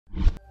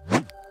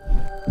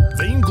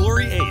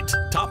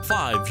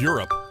Top 5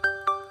 Europe.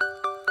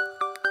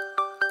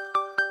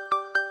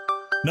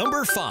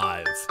 Number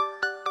 5.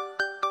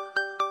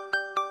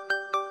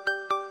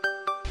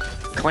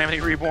 Calamity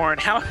Reborn,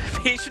 how much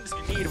patience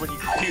you need when you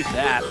do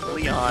that,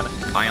 Leon.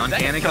 Ion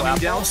Cannon coming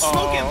down,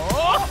 smoke him.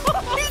 Oh.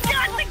 He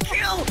got the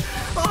kill!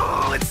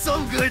 Oh, it's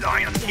so good.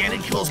 Ion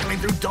Cannon kills coming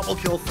through, double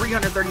kill,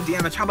 330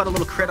 damage. How about a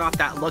little crit off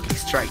that Lucky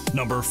Strike?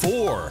 Number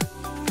 4.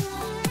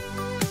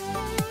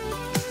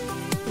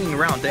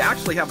 Around, they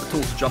actually have the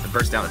tools to jump and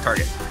burst down a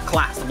target.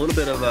 Class, a little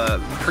bit of a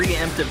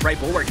preemptive right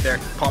bulwark there.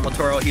 Palma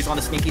Toro, he's on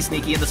a sneaky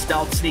in the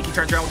stealth. Sneaky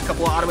turns around with a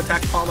couple of auto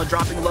attacks. Palma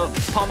dropping low.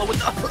 Palma with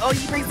the, oh,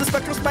 he brings the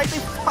Spectral Spike. They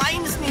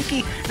find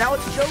Sneaky. Now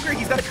it's Joker.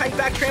 He's got a kite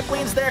back.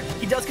 Trampoline's there.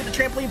 He does get the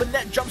trampoline, but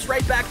Net jumps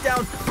right back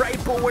down.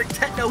 Bright bulwark.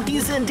 Techno,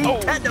 he's in deep.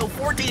 Oh. Techno,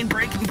 14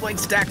 breaking point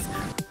stacks.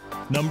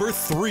 Number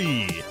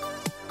 3.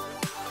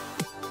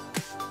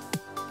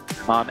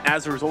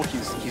 As a result,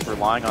 he's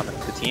relying on the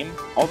team.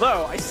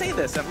 Although, I say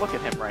this, and look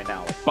at him right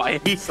now, like, by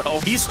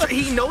himself.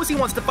 He knows he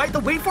wants to fight. The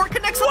wait for it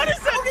connects. What is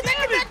that? They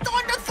connect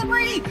on to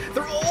 3.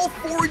 They're all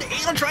forward.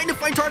 Aeon trying to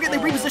find target. They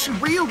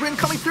reposition. Real Rin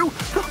coming through.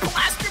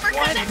 Blast River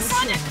connects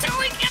on it.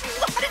 Doing it.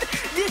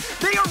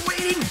 They are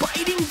waiting,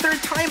 biding their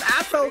time.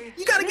 Atho,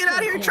 you gotta get out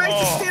of here. Tries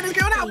to stand his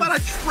ground. How about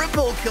a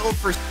triple kill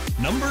for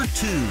Number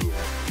 2.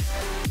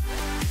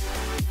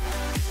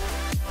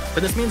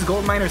 But this means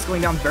Gold Miner is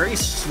going down very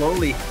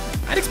slowly.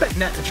 I'd expect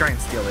Net to try and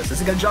steal this. Is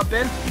he gonna jump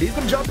in? He's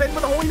gonna jump in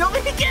with a holy no.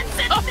 He gets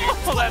it! Oh,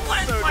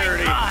 that's so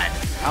dirty. God.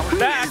 Who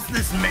is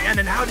this man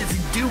and how does he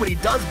do what he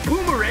does?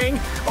 Boomerang!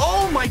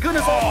 Oh my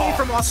goodness, all the way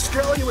from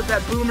Australia with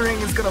that boomerang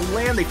is gonna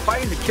land. They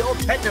find the kill.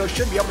 Techno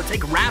should be able to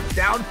take Raph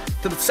down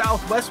to the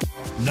southwest.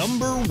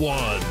 Number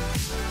 1.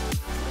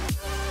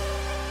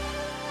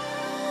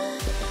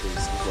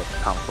 Is what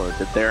Palma Toro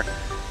did there.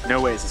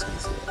 No ways he's going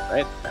to steal it,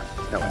 right?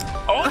 No way.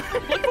 Oh,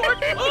 look for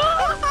it!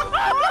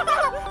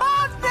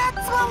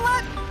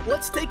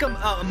 Let's take a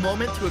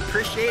moment to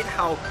appreciate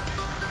how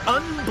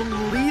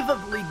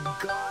unbelievably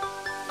good.